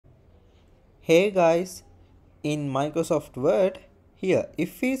Hey guys, in Microsoft Word, here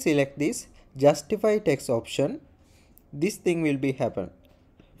if we select this justify text option, this thing will be happen.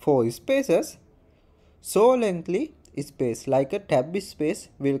 For spaces, so lengthy space like a tab space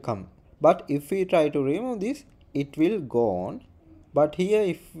will come. But if we try to remove this, it will go on. But here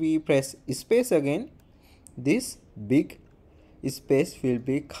if we press space again, this big space will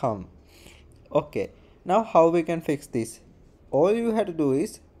become. Okay, now how we can fix this? All you have to do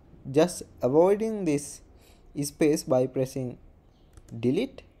is just avoiding this space by pressing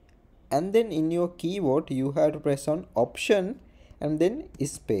delete, and then in your keyboard you have to press on option and then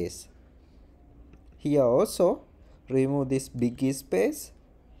space. Here also remove this big space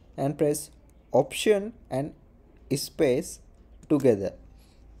and press option and space together.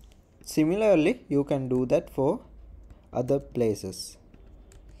 Similarly you can do that for other places.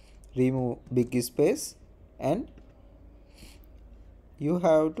 Remove big space and you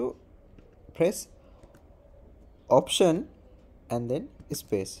have to press option and then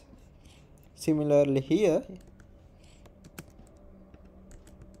space. Similarly here,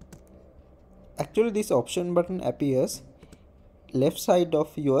 actually this option button appears left side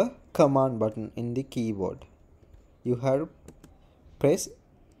of your command button in the keyboard. You have to press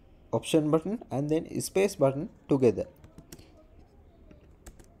option button and then space button together.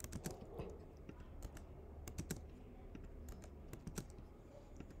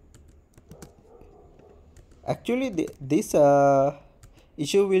 Actually this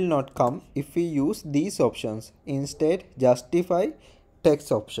issue will not come if we use these options. Instead justify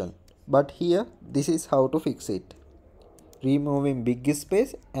text option. But here this is how to fix it. Removing big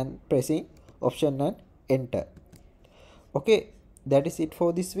space and pressing option and enter. Okay, that is it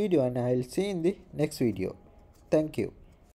for this video and I will see you in the next video. Thank you.